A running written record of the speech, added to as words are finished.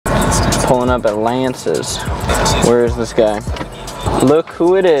Pulling up at Lance's. Where is this guy? Look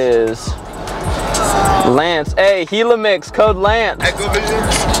who it is. Lance. Hey, Gila Mix, code Lance.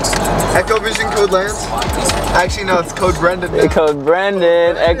 Echovision, code Lance. Actually, no, it's code Brendan. Now. Code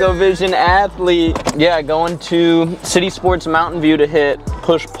Brendan, Echovision athlete. Yeah, going to City Sports Mountain View to hit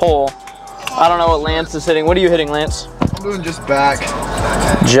push-pull. I don't know what Lance is hitting. What are you hitting, Lance? I'm doing just back.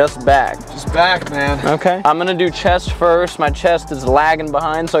 Just back. Just back, man. Okay. I'm gonna do chest first. My chest is lagging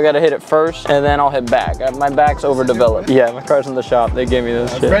behind, so I gotta hit it first, and then I'll hit back. My back's overdeveloped. Yeah, my car's in the shop. They gave me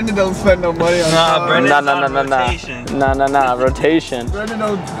this shit. Brendan don't spend no money on Nah, Brendan's on rotation. Nah, rotation. Brendan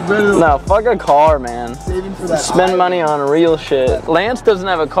don't. No, fuck a car, man. Saving for that. Spend money on real shit. Lance doesn't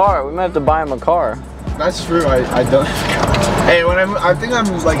have a car. We might have to buy him a car. That's true. I don't have a car. Hey, I think I'm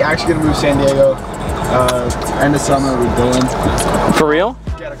like actually gonna move to San Diego. End of summer we're going. For real?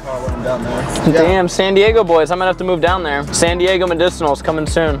 Get a car when I'm down there. Damn, San Diego boys, I'm gonna have to move down there. San Diego Medicinals coming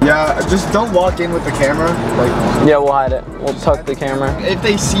soon. Yeah, just don't walk in with the camera. Like. Yeah, we'll hide it. We'll tuck the camera. If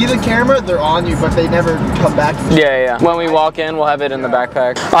they see the camera, they're on you, but they never come back. Yeah. When we walk in, we'll have it in the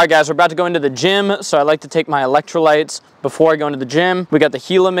backpack. All right, guys, we're about to go into the gym, so I like to take my electrolytes before I go into the gym. We got the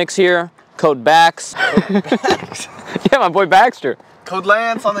Gila Mix here, code BAX. Yeah, my boy Baxter. Code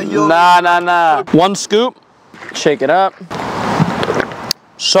Lance on the heel. Nah. One scoop, shake it up.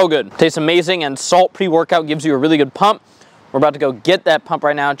 So good. Tastes amazing, and salt pre-workout gives you a really good pump. We're about to go get that pump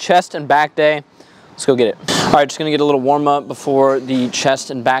right now. Chest and back day. Let's go get it. All right, just gonna get a little warm up before the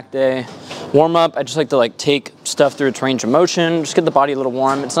chest and back day. Warm up, I just like to take stuff through its range of motion, just get the body a little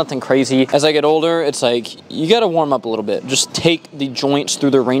warm. It's nothing crazy. As I get older, it's like, you gotta warm up a little bit. Just take the joints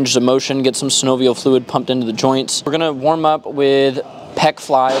through their ranges of motion, get some synovial fluid pumped into the joints. We're gonna warm up with pec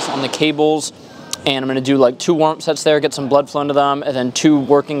flies on the cables, and I'm gonna do like 2 warm-up sets there, get some blood flow into them, and then 2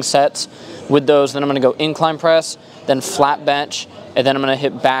 working sets with those. Then I'm gonna go incline press, then flat bench, and then I'm gonna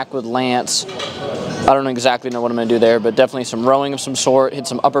hit back with Lance. I don't exactly know what I'm gonna do there, but definitely some rowing of some sort, hit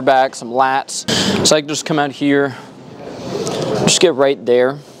some upper back, some lats. So I can just come out here, just get right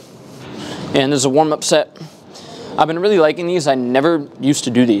there. And there's a warm-up set. I've been really liking these. I never used to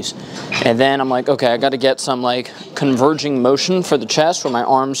do these. And then I'm like, okay, I gotta get some converging motion for the chest where my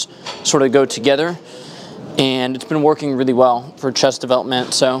arms sort of go together. And it's been working really well for chest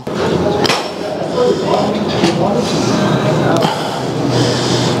development, so.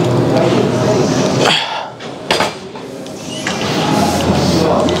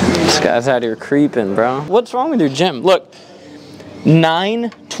 This guy's out here creeping, bro. What's wrong with your gym? Look,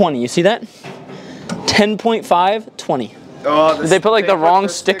 920, you see that? 10.5, 20. Oh, Did they put the wrong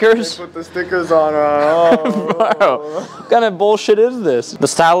stickers? They put the stickers on. Oh. Bro, what kind of bullshit is this? The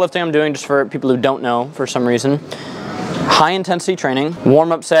style lifting I'm doing, just for people who don't know for some reason, high intensity training,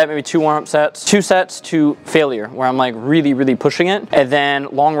 warm-up set, maybe 2 warm-up sets, 2 sets to failure, where I'm really pushing it, and then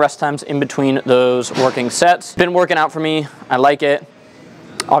long rest times in between those working sets. Been working out for me, I like it.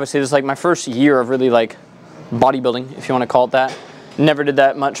 Obviously this is my first year of really bodybuilding, if you want to call it that. Never did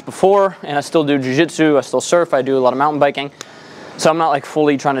that much before, and I still do jiu-jitsu, I still surf, I do a lot of mountain biking. So I'm not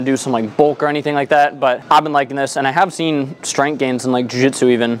fully trying to do some bulk or anything like that, but I've been liking this, and I have seen strength gains in jiu-jitsu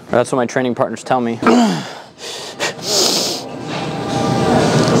even. That's what my training partners tell me.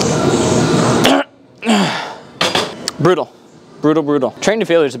 Brutal. Training to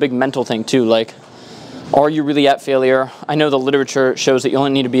failure is a big mental thing too. Are you really at failure? I know the literature shows that you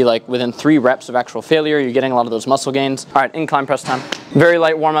only need to be within 3 reps of actual failure. You're getting a lot of those muscle gains. All right, incline press time. Very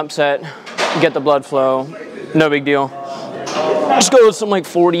light warm-up set. Get the blood flow. No big deal. Just go with some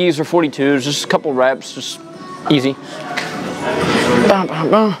 40s or 42s. Just a couple reps. Just easy.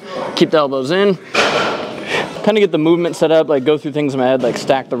 Keep the elbows in. Kind of get the movement set up. Go through things in my head.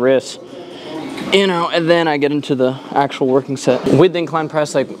 Stack the wrists. And then I get into the actual working set. With the incline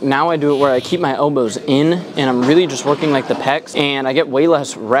press, now I do it where I keep my elbows in, and I'm really just working the pecs, and I get way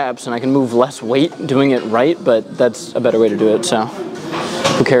less reps, and I can move less weight doing it right, but that's a better way to do it, so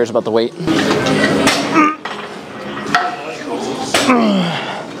who cares about the weight?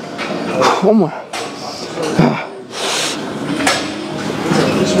 One more.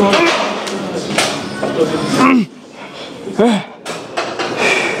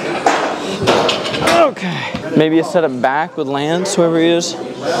 Okay, maybe a set it back with Lance, whoever he is.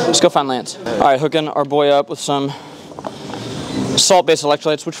 Let's go find Lance. All right, hooking our boy up with some salt-based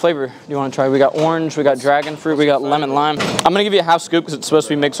electrolytes. Which flavor do you want to try? We got orange, we got dragon fruit, we got lemon lime. I'm gonna give you a half scoop because it's supposed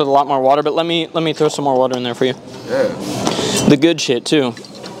to be mixed with a lot more water, but let me throw some more water in there for you. Yeah. The good shit too.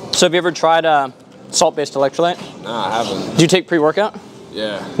 So have you ever tried salt-based electrolyte? No, I haven't. Do you take pre-workout?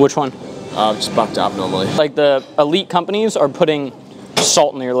 Yeah. Which one? Just bucked up normally. The elite companies are putting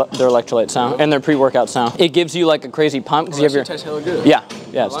salt in their electrolytes now and their pre-workouts now. It gives you like a crazy pump because you have your. Tastes hella good. Yeah,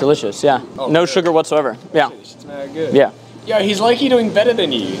 it's delicious. Yeah, no sugar whatsoever. Yeah, It's mad good. yeah. Yo, he's likely doing better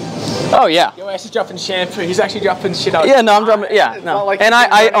than you. Oh yeah. Yo, ass is dropping shampoo. He's actually dropping shit out. Yeah, no, I'm dropping. Yeah, It's no. not like And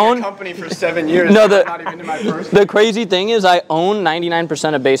I've I been running own a company for 7 years. No, not even in my first. the crazy thing is I own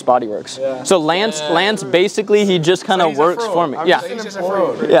 99% of Base Bodyworks. Yeah. So Lance basically he just kind of he's a works fraud. for me. I'm Yeah. He's just a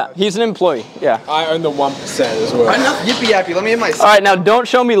fraud. Yeah, he's an employee. Yeah. I own the 1% as well. Enough yippee yappy. Let me get my. All right, now don't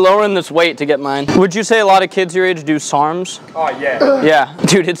show me lowering this weight to get mine. Would you say a lot of kids your age do SARMs? Oh yeah. Yeah,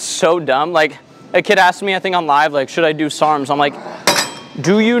 dude, it's so dumb. Like, a kid asked me, I think on live, like, should I do SARMs? I'm like,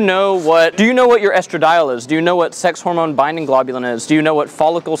 do you know what your estradiol is? Do you know what sex hormone binding globulin is? Do you know what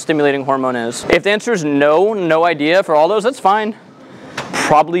follicle stimulating hormone is? If the answer is no idea for all those, that's fine.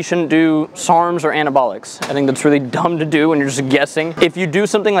 Probably shouldn't do SARMs or anabolics. I think that's really dumb to do when you're just guessing. If you do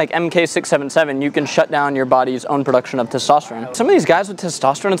something like MK677, you can shut down your body's own production of testosterone. Some of these guys with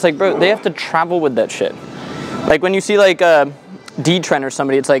testosterone, it's like, bro, they have to travel with that shit. Like when you see like D-Trend or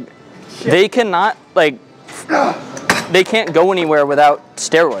somebody, it's like, they cannot, like, they can't go anywhere without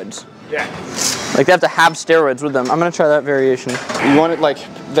steroids. Yeah. Like they have to have steroids with them. I'm gonna try that variation. You want it like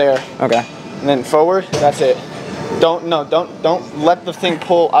there, Okay. and then forward. That's it. Don't let the thing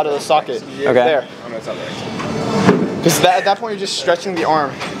pull out of the socket. Okay. There. Because at that point you're just stretching the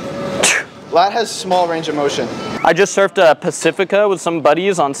arm. Lat has small range of motion. I just surfed Pacifica with some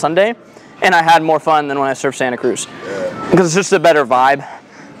buddies on Sunday, and I had more fun than when I surfed Santa Cruz. Because it's just a better vibe.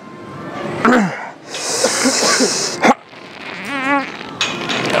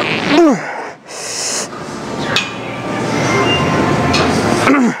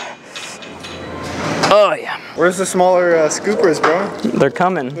 Oh yeah. Where's the smaller scoopers, bro? They're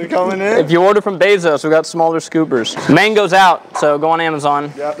coming. They're coming in. If you order from Bezos, we got smaller scoopers. Mango's out, so go on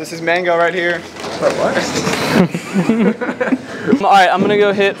Amazon. Yeah, this is mango right here. What? All right, I'm gonna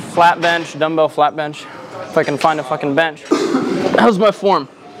go hit flat bench, dumbbell flat bench. If I can find a fucking bench. How's my form?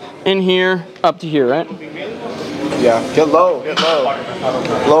 In here, up to here, right? Yeah. Get low. Get low.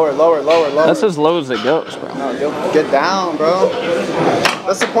 Lower. That's as low as it goes, bro. No, get down, bro.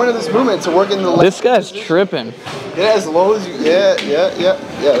 That's the point of this movement, to work in the leg. This guy's tripping. Get as low as you. Yeah.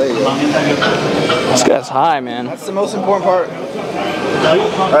 There you go. This guy's high, man. That's the most important part.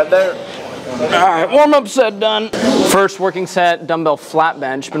 Right there. All right, warm-up set done. First working set, dumbbell flat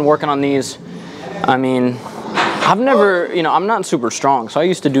bench. Been working on these. I mean, I've never, I'm not super strong, so I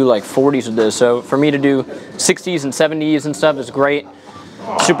used to do like 40s with this. So for me to do 60s and 70s and stuff is great.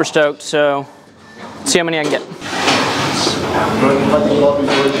 Super stoked. So let's see how many I can get.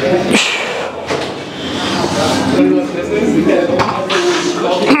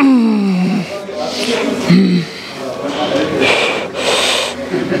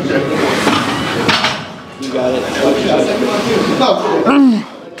 You got it.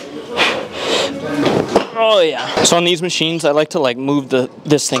 Oh yeah. So on these machines, I like to like move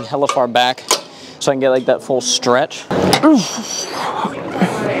this thing hella far back so I can get like that full stretch.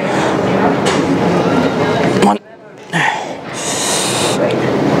 One,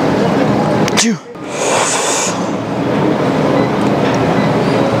 two.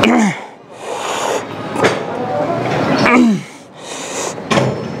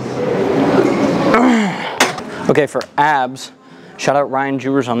 Okay, for abs, shout out Ryan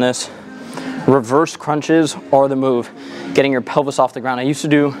Jewers on this. Reverse crunches are the move. Getting your pelvis off the ground. I used to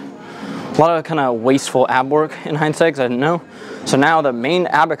do a lot of kind of wasteful ab work in hindsight because I didn't know. So now the main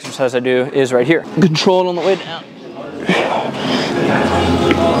ab exercise I do is right here. Control it on the way down.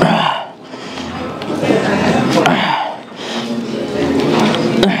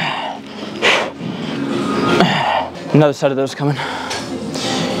 Another set of those coming.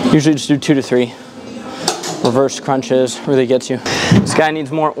 Usually just do 2 to 3. Reverse crunches really gets you. This guy needs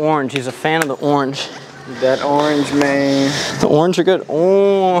more orange. He's a fan of the orange. That orange, man. The orange are good.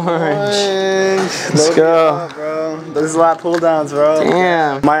 Orange. Let's go. Up, bro. There's a lot of pull downs, bro.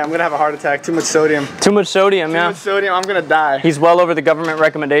 Damn. I'm gonna have a heart attack. Too much sodium. Too much sodium, yeah. Too much sodium. I'm gonna die. He's well over the government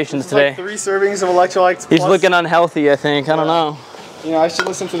recommendations today. Like 3 servings of electrolytes. He's plus, looking unhealthy, I think. I don't know. I should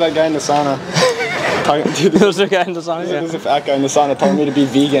listen to that guy in the sauna. Those are guys in the sauna. Yeah. There's a fat guy in the sauna telling me to be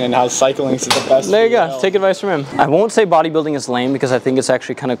vegan and how cycling is the best. There you go. Take advice from him. I won't say bodybuilding is lame because I think it's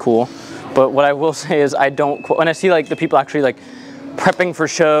actually kind of cool. But what I will say is when I see like the people actually like prepping for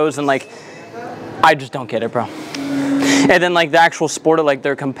shows and like, I just don't get it, bro. And then like the actual sport of like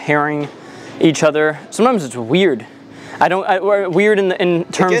they're comparing each other. Sometimes it's weird. Weird in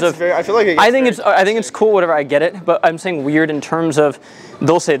terms of. I feel like it gets I think it's cool. Whatever, I get it. But I'm saying weird in terms of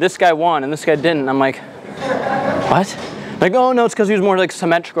they'll say this guy won and this guy didn't. I'm like, what? Like, oh no, it's because he was more like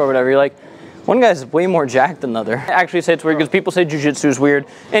symmetrical or whatever. You're like, One guy's way more jacked than the other. I actually say it's weird because people say jiu-jitsu is weird.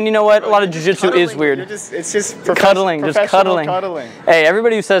 And you know what? A lot of jiu-jitsu is weird. It's just cuddling, just cuddling. cuddling. Hey,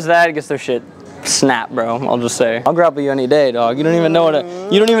 everybody who says that gets their shit snapped, bro. I'll just say. I'll grapple you any day, dog. You don't even know what an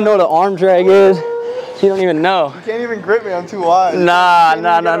arm drag is. You don't even know. You can't even grip me, I'm too wide. Nah.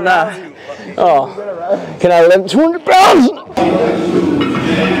 Oh. Can I lift 200 pounds?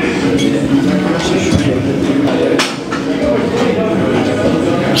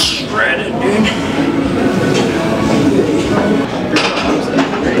 Shredded, dude.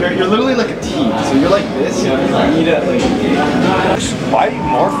 You're literally like a T. So you're like this. You need it like. Why are you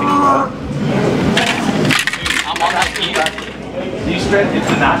morphing, bro? I'm on that T. You spread, it's a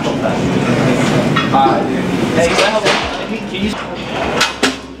natural test. Hey, can you...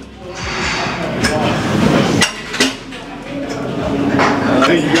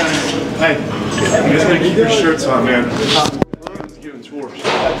 Hey, you guys. Hey, you guys gotta keep your shirts on, man. It's getting towards.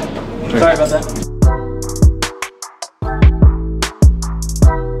 Sorry about that.